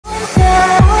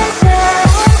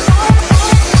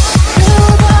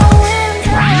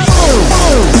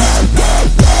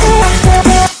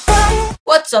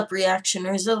What's up,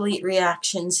 reactioners? Elite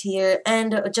Reactions here,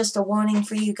 and just a warning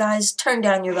for you guys, turn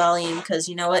down your volume, because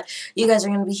you know what, you guys are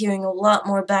going to be hearing a lot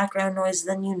more background noise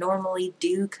than you normally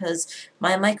do, because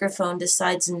my microphone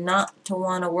decides not to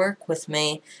want to work with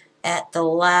me at the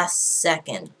last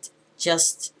second,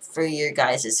 just for your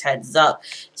guys' heads up.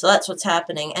 So that's what's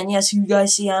happening, and yes, you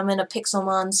guys see I'm in a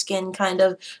Pixelmon skin, kind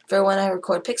of, for when I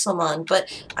record Pixelmon,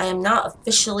 but I am not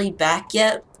officially back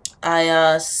yet.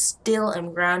 I still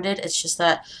am grounded. It's just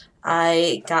that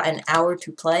I got an hour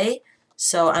to play,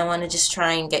 so I want to just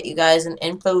try and get you guys an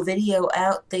info video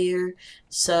out there,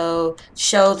 so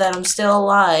show that I'm still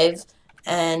alive,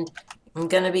 and I'm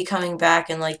gonna be coming back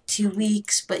in like 2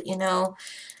 weeks, but you know,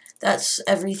 that's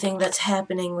everything that's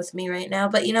happening with me right now.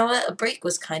 But you know what? A break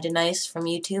was kind of nice from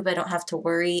YouTube. I don't have to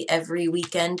worry every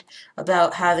weekend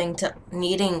about having to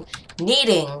needing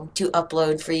to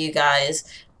upload for you guys.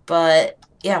 But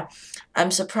yeah, I'm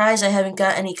surprised I haven't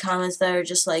got any comments that are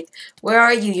just like, "Where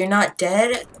are you? You're not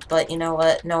dead?" But you know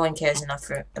what? No one cares enough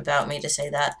about me to say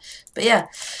that. But yeah,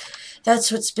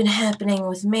 that's what's been happening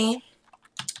with me.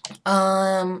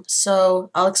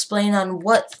 So I'll explain on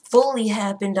what fully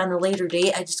happened on a later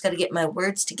date. I just gotta get my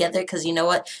words together, because you know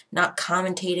what? Not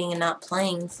commentating and not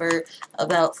playing for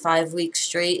about 5 weeks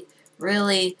straight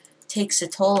really takes a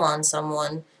toll on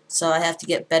someone. So I have to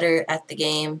get better at the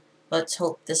game. Let's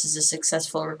hope this is a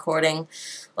successful recording.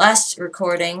 Last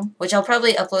recording, which I'll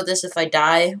probably upload this if I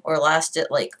die, or last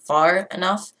it like far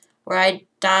enough where I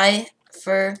die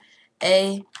for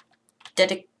a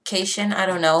dedication. I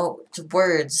don't know. It's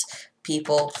words,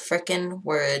 people. Frickin'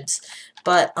 words.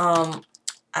 But,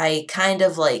 I kind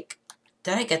of like...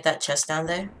 Did I get that chest down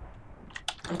there?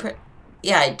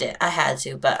 Yeah, I did. I had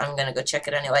to, but I'm gonna go check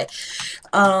it anyway.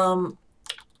 What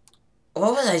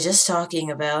was I just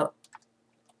talking about?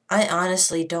 I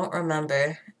honestly don't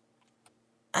remember.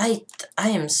 I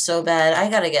am so bad. I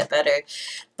gotta get better.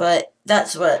 But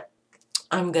that's what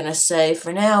I'm gonna say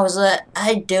for now, is that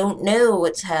I don't know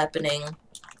what's happening.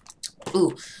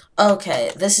 Ooh,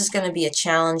 okay, this is gonna be a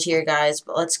challenge here, guys,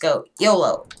 but let's go.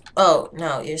 YOLO. Oh,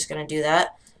 no, you're just gonna do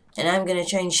that. And I'm gonna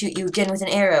try and shoot you again with an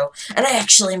arrow. And I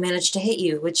actually managed to hit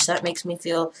you, which that makes me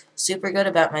feel super good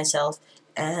about myself.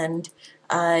 And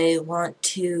I want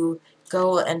to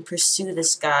go and pursue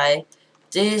this guy.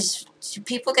 Do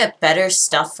people get better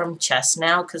stuff from chests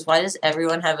now? Because why does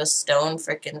everyone have a stone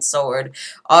frickin' sword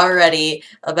already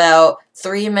about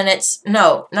 3 minutes?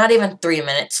 No, not even 3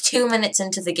 minutes. 2 minutes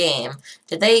into the game.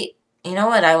 Did they... You know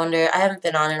what, I wonder... I haven't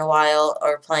been on in a while,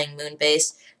 or playing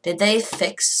Moonbase. Did they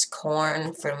fix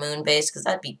corn for Moonbase? Because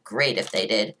that'd be great if they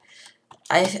did.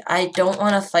 I don't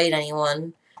want to fight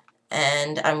anyone.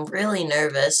 And I'm really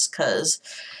nervous, because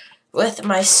with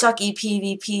my sucky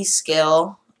PvP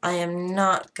skill, I am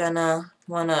not gonna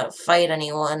wanna fight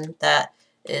anyone that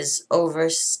is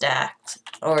overstacked,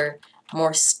 or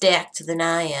more stacked than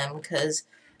I am, because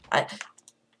I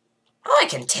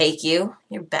can take you.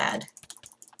 You're bad.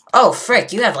 Oh,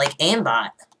 frick, you have, like,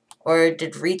 aimbot. Or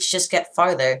did reach just get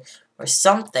farther? Or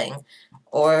something.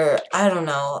 Or, I don't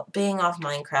know, being off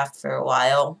Minecraft for a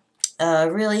while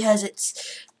really has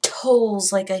its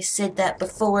tolls, like I said that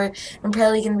before. I'm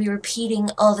probably going to be repeating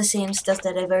all the same stuff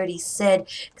that I've already said,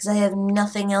 because I have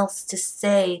nothing else to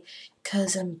say,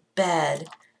 because I'm bad.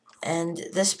 And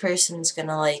this person's going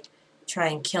to, like, try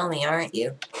and kill me, aren't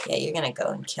you? Yeah, you're going to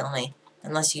go and kill me.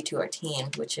 Unless you two are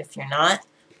teamed, which if you're not,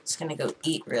 I'm just going to go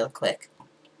eat real quick.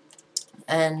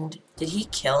 And did he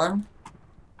kill him?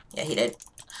 Yeah, he did.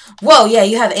 Whoa, yeah,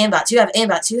 you have aimbots. You have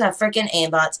aimbots. You have freaking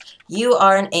aimbots. You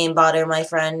are an aimbotter, my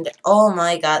friend. Oh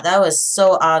my god, that was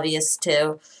so obvious,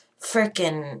 too.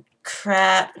 Freaking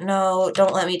crap. No,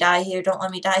 don't let me die here. Don't let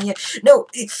me die here. No.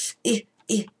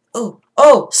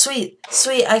 Oh, sweet.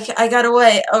 Sweet, I got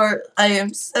away. Or I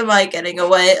am semi-getting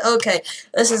away. Okay,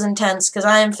 this is intense, because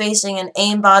I am facing an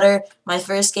aimbotter my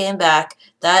first game back.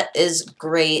 That is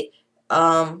great.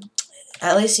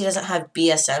 At least he doesn't have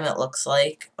BSM, it looks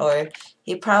like. Or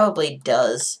he probably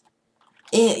does.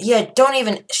 Yeah, don't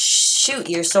even shoot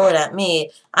your sword at me.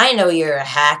 I know you're a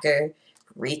hacker,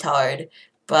 retard.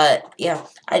 But, yeah,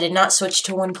 I did not switch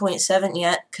to 1.7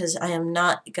 yet, because I am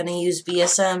not going to use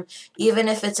BSM, even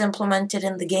if it's implemented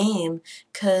in the game,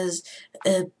 because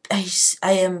I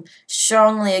am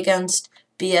strongly against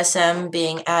BSM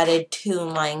being added to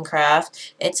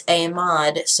Minecraft. It's a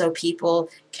mod, so people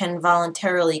can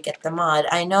voluntarily get the mod.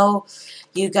 I know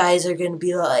you guys are going to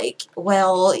be like,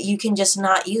 well, you can just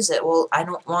not use it. Well, I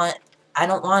don't want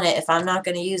it. If I'm not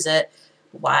going to use it,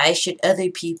 why should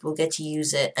other people get to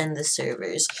use it and the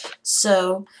servers?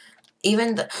 So,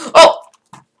 even the... Oh!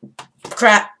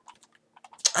 Crap.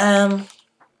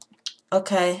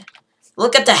 Okay.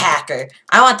 Look at the hacker.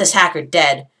 I want this hacker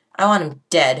dead. I want him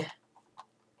dead.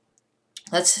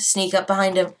 Let's sneak up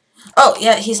behind him. Oh,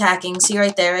 yeah, he's hacking. See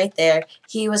right there, right there.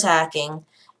 He was hacking.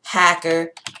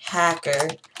 Hacker, hacker,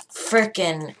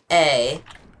 frickin' A.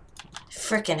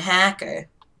 Frickin' hacker.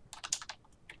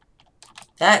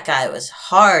 That guy was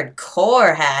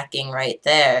hardcore hacking right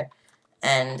there.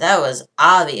 And that was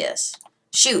obvious.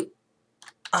 Shoot.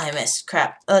 Oh, I missed.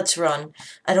 Crap. Let's run.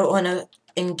 I don't want to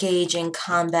engage in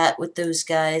combat with those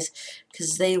guys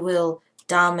because they will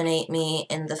dominate me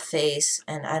in the face,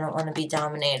 and I don't want to be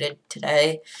dominated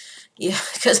today. Yeah,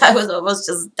 because I was almost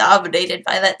just dominated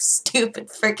by that stupid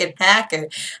freaking hacker.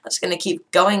 I was going to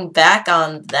keep going back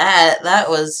on that. That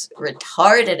was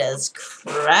retarded as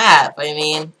crap. I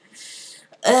mean,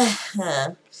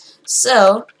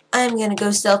 so I'm going to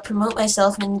go self-promote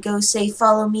myself and go say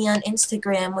follow me on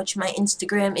Instagram, which my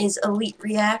Instagram is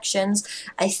EliteReactionzz.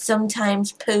 I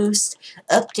sometimes post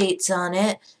updates on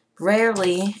it.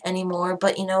 Rarely anymore,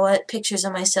 but you know what? Pictures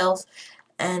of myself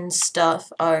and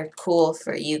stuff are cool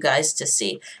for you guys to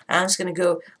see. I'm just going to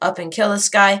go up and kill this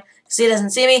guy because he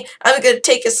doesn't see me. I'm going to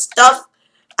take his stuff.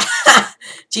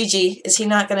 GG. Is he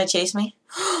not going to chase me?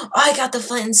 Oh, I got the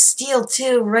flint and steel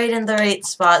too, right in the right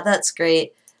spot. That's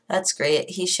great. That's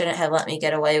great. He shouldn't have let me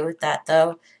get away with that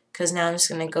though, because now I'm just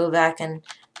going to go back and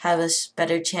have a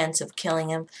better chance of killing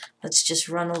him. Let's just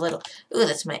run a little. Ooh,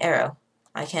 that's my arrow.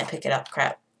 I can't pick it up.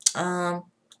 Crap.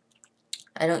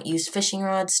 I don't use fishing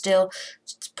rods still.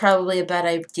 It's probably a bad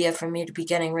idea for me to be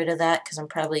getting rid of that because I'm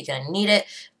probably going to need it.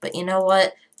 But you know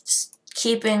what? Just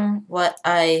keeping what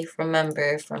I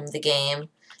remember from the game.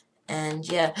 And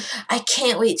yeah, I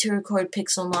can't wait to record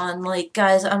Pixelmon. Like,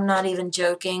 guys, I'm not even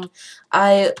joking.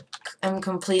 I am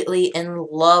completely in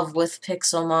love with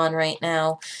Pixelmon right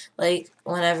now. Like,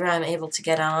 whenever I'm able to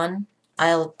get on,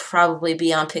 I'll probably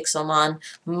be on Pixelmon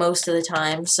most of the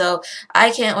time. So I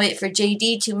can't wait for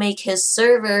JD to make his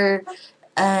server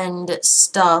and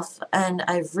stuff. And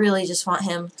I really just want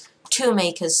him to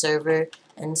make his server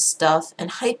and stuff.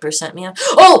 And Hyper sent me on.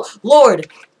 Oh, Lord!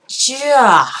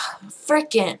 Yeah,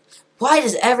 frickin'. Why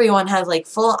does everyone have, like,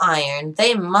 full iron?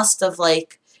 They must have,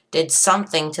 like, did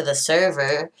something to the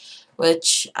server,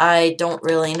 which I don't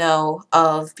really know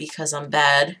of because I'm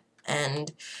bad.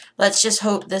 And let's just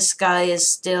hope this guy is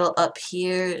still up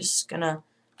here. Just gonna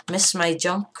miss my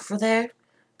junk for there.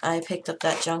 I picked up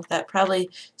that junk. That probably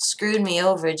screwed me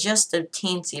over just a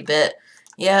teensy bit.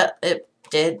 Yeah, it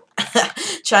did.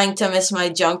 Trying to miss my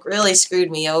junk really screwed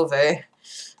me over.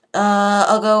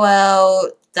 I'll go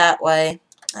out that way.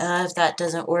 If that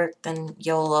doesn't work, then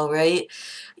YOLO, right?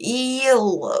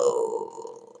 YOLO.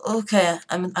 Okay,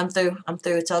 I'm through. I'm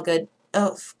through. It's all good.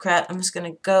 Oh, crap. I'm just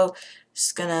gonna go.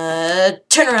 Just gonna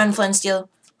turn around, flint and steel.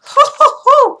 Ho, ho,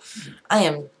 ho! I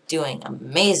am doing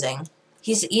amazing.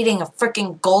 He's eating a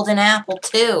freaking golden apple,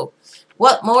 too.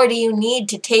 What more do you need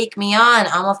to take me on?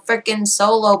 I'm a freaking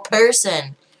solo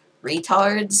person.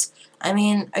 Retards. I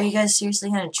mean, are you guys seriously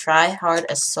gonna try hard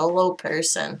a solo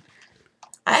person?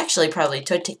 I actually probably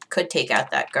could take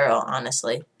out that girl,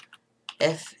 honestly,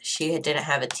 if she didn't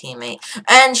have a teammate.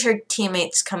 And her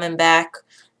teammate's coming back.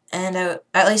 And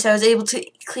at least I was able to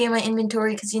clear my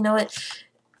inventory because, you know what?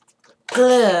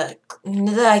 Ugh,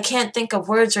 I can't think of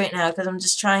words right now because I'm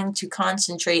just trying to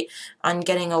concentrate on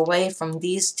getting away from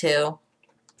these two.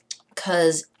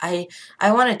 Because I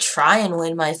want to try and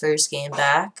win my first game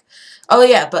back. Oh,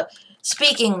 yeah, but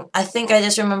speaking, I think I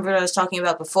just remembered what I was talking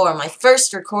about before. My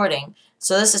first recording.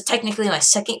 So this is technically my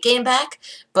second game back,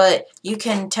 but you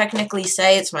can technically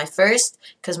say it's my first,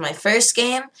 because my first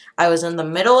game, I was in the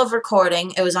middle of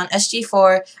recording. It was on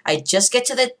SG4. I just get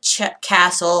to the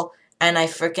castle, and I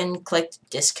freaking clicked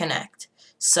disconnect.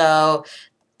 So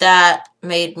that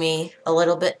made me a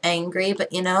little bit angry,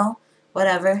 but you know,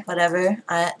 whatever.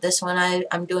 This one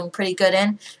I'm doing pretty good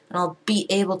in, and I'll be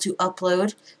able to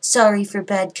upload. Sorry for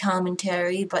bad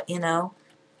commentary, but you know,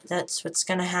 that's what's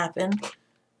gonna happen.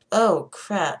 Oh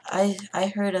crap!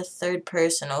 I heard a third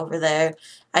person over there.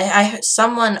 I heard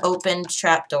someone opened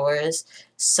trapdoors.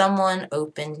 Someone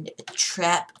opened a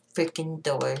trap freaking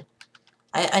door.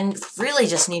 I really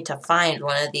just need to find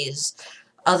one of these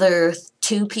other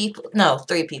three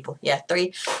people. Yeah,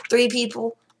 three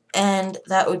people, and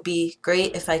that would be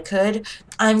great if I could.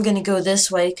 I'm gonna go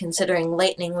this way, considering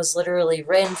lightning was literally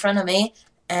right in front of me,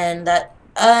 and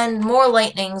more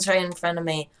lightning's right in front of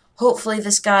me. Hopefully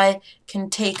this guy can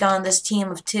take on this team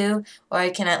of two, or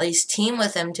I can at least team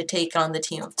with him to take on the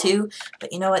team of two.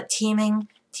 But you know what? Teaming's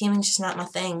just not my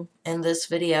thing in this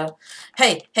video.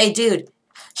 Hey, dude.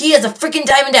 He has a freaking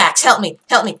diamond axe. Help me.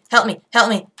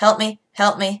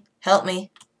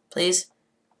 Please.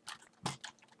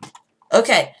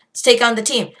 Okay, Let's take on the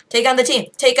team. Take on the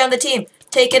team. Take on the team.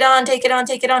 Take it on. Take it on.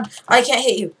 Take it on. I can't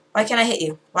hit you. Why can't I hit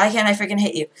you? Why can't I freaking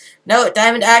hit you? No,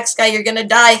 Diamond Axe guy, you're gonna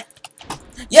die.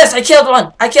 Yes, I killed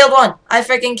one. I killed one. I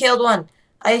freaking killed one.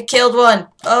 I killed one.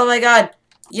 Oh my god.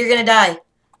 You're gonna die.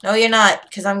 No, you're not,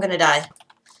 because I'm gonna die.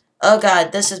 Oh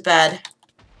god, this is bad.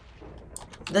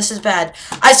 This is bad.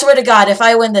 I swear to god, if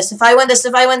I win this, if I win this,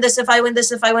 if I win this, if I win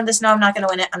this, if I win this, no, I'm not gonna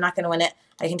win it. I'm not gonna win it.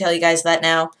 I can tell you guys that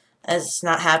now. It's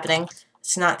not happening.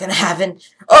 It's not gonna happen.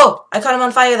 Oh, I caught him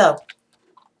on fire though.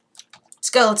 Let's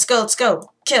go, let's go, let's go.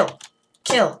 Kill.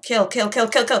 Kill, kill, kill, kill,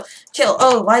 kill, kill, kill.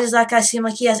 Oh, why does that guy seem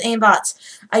like he has aimbots?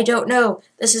 I don't know.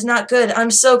 This is not good. I'm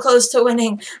so close to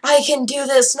winning. I can do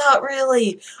this. Not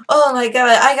really. Oh my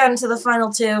god, I got into the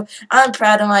final 2. I'm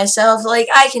proud of myself. Like,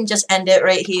 I can just end it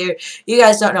right here. You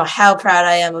guys don't know how proud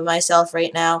I am of myself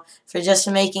right now for just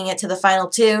making it to the final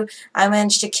 2. I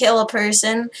managed to kill a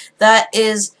person. That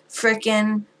is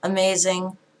freaking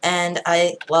amazing, and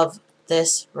I love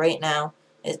this right now.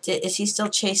 Is he still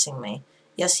chasing me?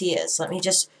 Yes, he is. Let me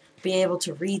just be able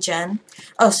to regen.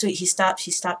 Oh, sweet. He stopped.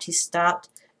 He stopped. He stopped.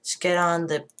 Let's get on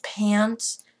the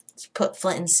pants. Let's put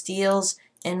flint and steels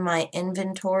in my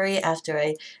inventory after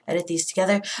I edit these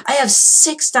together. I have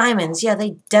 6 diamonds. Yeah,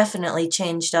 they definitely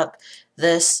changed up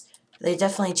this. They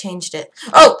definitely changed it.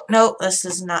 Oh, no. This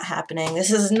is not happening.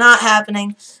 This is not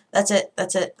happening. That's it.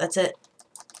 That's it. That's it.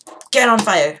 Get on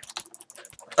fire.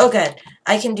 Oh, good.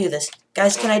 I can do this.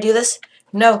 Guys, can I do this?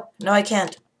 No. No, I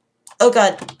can't. Oh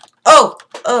god. Oh!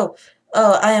 Oh!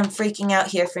 Oh, I am freaking out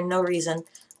here for no reason.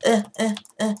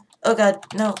 Oh god.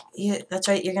 No. That's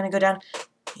right. You're gonna go down.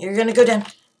 You're gonna go down.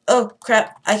 Oh,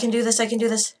 crap. I can do this. I can do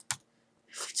this.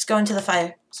 Just go into the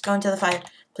fire. Just go into the fire.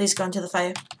 Please go into the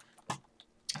fire.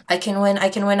 I can win. I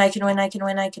can win. I can win. I can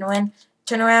win. I can win.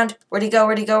 Turn around. Where'd he go?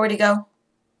 Where'd he go? Where'd he go?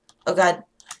 Oh god.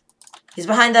 He's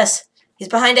behind us. He's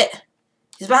behind it.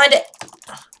 He's behind it.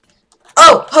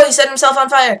 Oh! Oh, he set himself on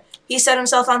fire. He set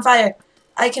himself on fire.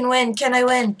 I can win. Can I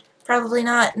win? Probably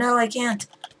not. No, I can't.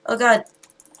 Oh god.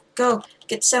 Go.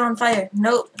 Get set on fire.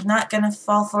 Nope. Not gonna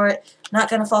fall for it. Not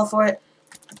gonna fall for it.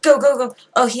 Go, go, go.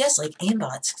 Oh, he has like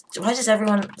aimbots. Why does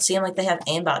everyone seem like they have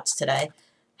aimbots today?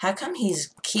 How come he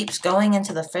keeps going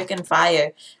into the frickin'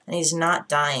 fire and he's not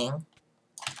dying?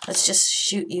 Let's just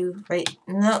shoot you right.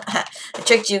 No. Ha. I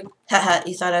tricked you. Haha.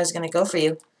 You thought I was gonna go for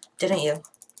you, didn't you?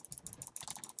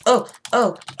 Oh,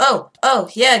 oh, oh, oh,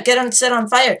 yeah, get set on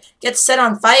fire. Get set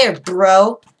on fire,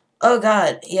 bro. Oh,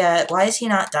 God, yeah, why is he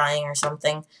not dying or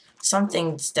something?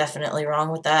 Something's definitely wrong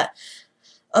with that.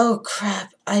 Oh,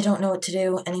 crap, I don't know what to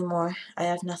do anymore. I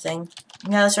have nothing.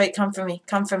 Yeah, that's right, come for me,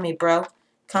 bro.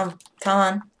 Come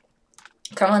on.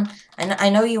 Come on, I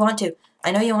know you want to.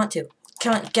 I know you want to.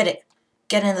 Come on, get it.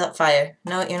 Get in that fire.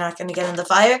 No, you're not gonna get in the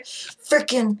fire.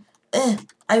 Frickin',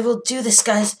 I will do this,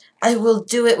 guys. I will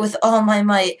do it with all my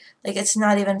might. Like, it's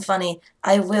not even funny.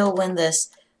 I will win this.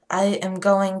 I am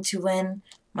going to win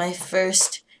my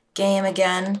first game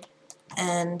again,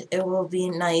 and it will be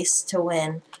nice to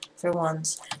win for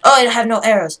once. Oh, I have no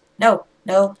arrows. No,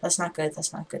 no, that's not good.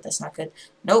 That's not good. That's not good.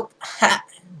 Nope. Ha!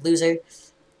 Loser.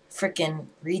 Frickin'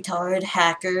 retard.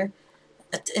 Hacker.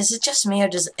 Is it just me, or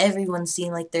does everyone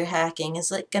seem like they're hacking?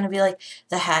 Is it gonna be like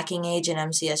the hacking age in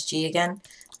MCSG again?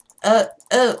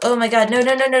 Oh my god, no.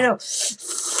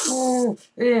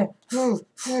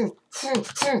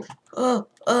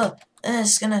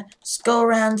 It's gonna go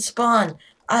around spawn.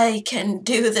 I can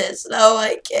do this. No,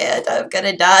 I can't. I'm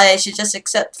gonna die. I should just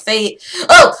accept fate.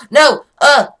 Oh, no!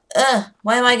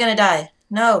 Why am I gonna die?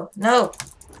 No.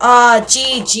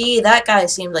 GG. That guy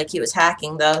seemed like he was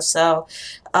hacking, though, so,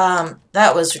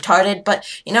 that was retarded. But,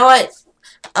 you know what?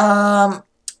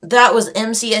 That was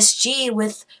MCSG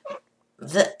with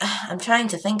I'm trying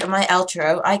to think of my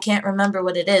outro. I can't remember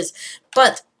what it is.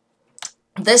 But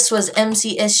this was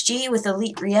MCSG with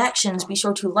Elite Reactions. Be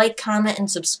sure to like, comment,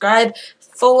 and subscribe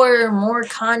for more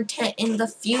content in the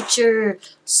future.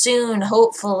 Soon,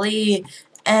 hopefully.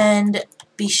 And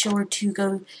be sure to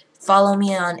go follow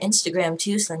me on Instagram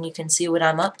too, so then you can see what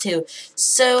I'm up to.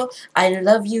 So, I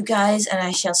love you guys, and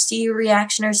I shall see you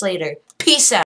reactioners later. Peace out.